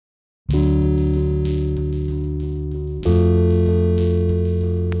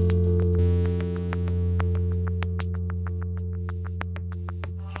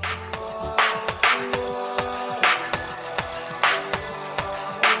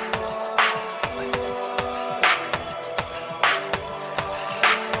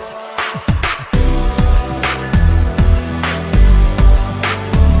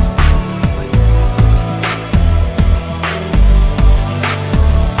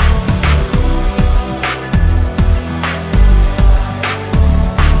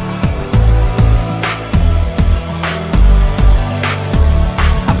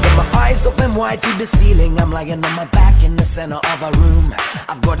to the ceiling. I'm lying on my back in the center of a room.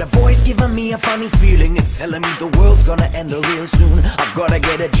 I've got a voice giving me a funny feeling. It's telling me the world's gonna end real soon. I've gotta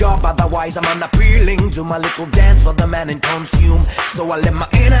get a job, otherwise I'm unappealing. Do my little dance for the man and consume. So I let my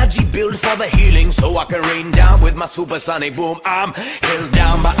energy build for the healing, so I can rain down with my supersonic boom. I'm held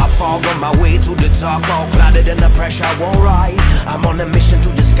down by a fog on my way to the top, all clouded and the pressure won't rise. I'm on a mission to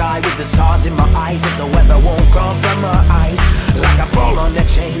the sky with the stars in my eyes, and the weather won't come from my eyes. Like a ball on a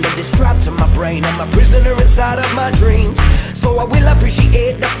chain that is strapped to my brain. I'm a prisoner inside of my dreams. So I will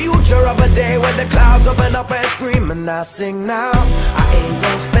appreciate the future of a day when the clouds open up and scream. And I sing now, I ain't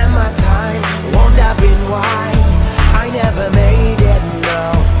gonna spend my time wondering why I never made it,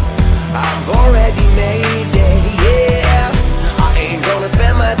 no, I've already made it, yeah. I ain't gonna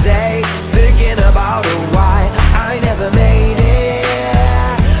spend my days thinking about why I never made it.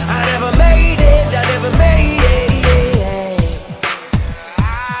 I never made it, I never made it, yeah.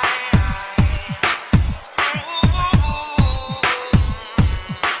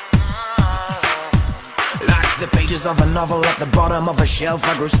 Like the pages of a novel at the bottom of a shelf,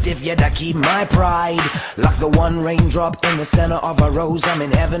 I grow stiff yet I keep my pride. Like the one raindrop in the center of a rose, I'm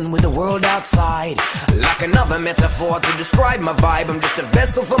in heaven with the world outside. Like another metaphor to describe my vibe, I'm just a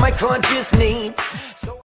vessel for my conscious needs.